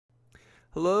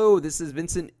Hello, this is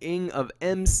Vincent Ng of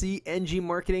MCNG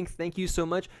Marketing. Thank you so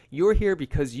much. You're here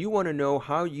because you want to know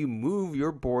how you move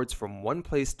your boards from one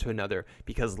place to another.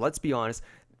 Because let's be honest,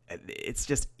 it's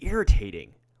just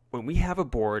irritating when we have a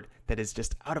board that is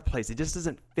just out of place. It just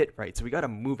doesn't fit right. So we got to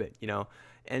move it,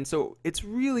 And so it's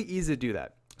really easy to do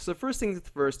that. So the first thing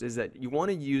first is that you want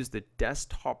to use the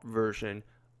desktop version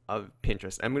of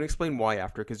Pinterest. I'm going to explain why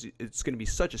after, because it's going to be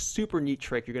such a super neat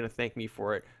trick. You're going to thank me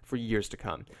for it for years to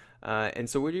come. And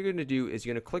so what you're going to do is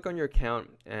you're going to click on your account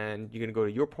and you're going to go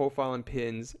to your profile and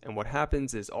pins. And what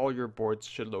happens is all your boards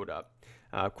should load up.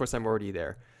 Of course, I'm already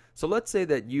there. So let's say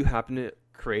that you happen to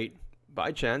create,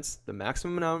 by chance, the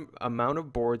maximum amount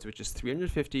of boards, which is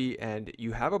 350, and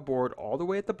you have a board all the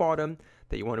way at the bottom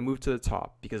that you want to move to the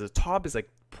top, because the top is like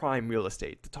prime real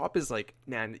estate. The top is like,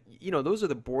 man, those are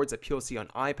the boards that people see on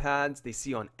iPads, they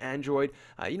see on Android,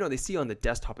 they see on the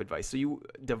desktop device. So you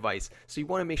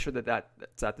want to make sure that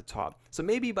that's at the top. So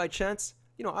maybe by chance,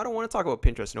 I don't want to talk about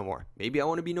Pinterest no more. Maybe I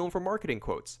want to be known for marketing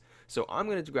quotes. So I'm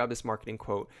going to grab this marketing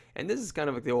quote, and this is kind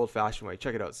of like the old-fashioned way.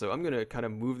 Check it out. So I'm going to kind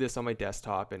of move this on my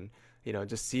desktop, and it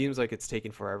just seems like it's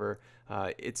taking forever.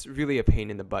 It's really a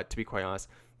pain in the butt, to be quite honest.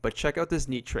 But check out this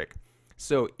neat trick.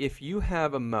 So if you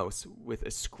have a mouse with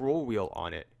a scroll wheel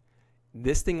on it,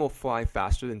 this thing will fly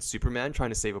faster than Superman trying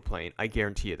to save a plane. I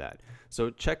guarantee you that. So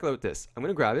check out this. I'm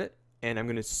going to grab it, and I'm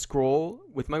going to scroll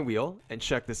with my wheel, and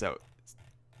check this out.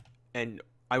 And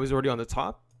I was already on the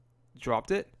top, dropped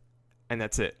it, and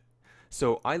that's it.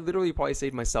 So I literally probably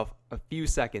saved myself a few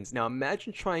seconds. Now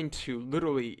imagine trying to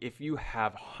literally, if you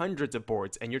have hundreds of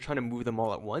boards and you're trying to move them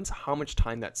all at once, how much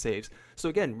time that saves. So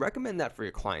again, recommend that for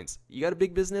your clients. You got a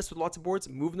big business with lots of boards,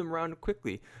 move them around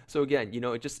quickly. So again,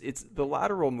 it's the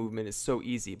lateral movement is so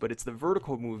easy, but it's the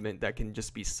vertical movement that can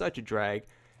just be such a drag.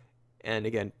 And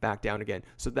again, back down again.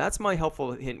 So that's my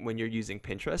helpful hint when you're using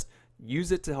Pinterest.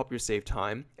 Use it to help you save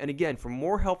time. And again, for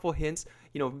more helpful hints,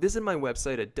 visit my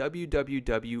website at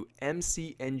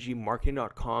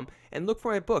www.mcngmarketing.com and look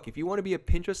for my book. If you want to be a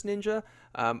Pinterest ninja,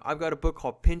 I've got a book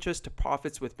called Pinterest to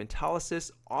Profits with Mentalysis.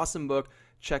 Awesome book.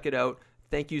 Check it out.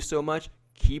 Thank you so much.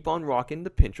 Keep on rocking the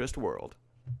Pinterest world.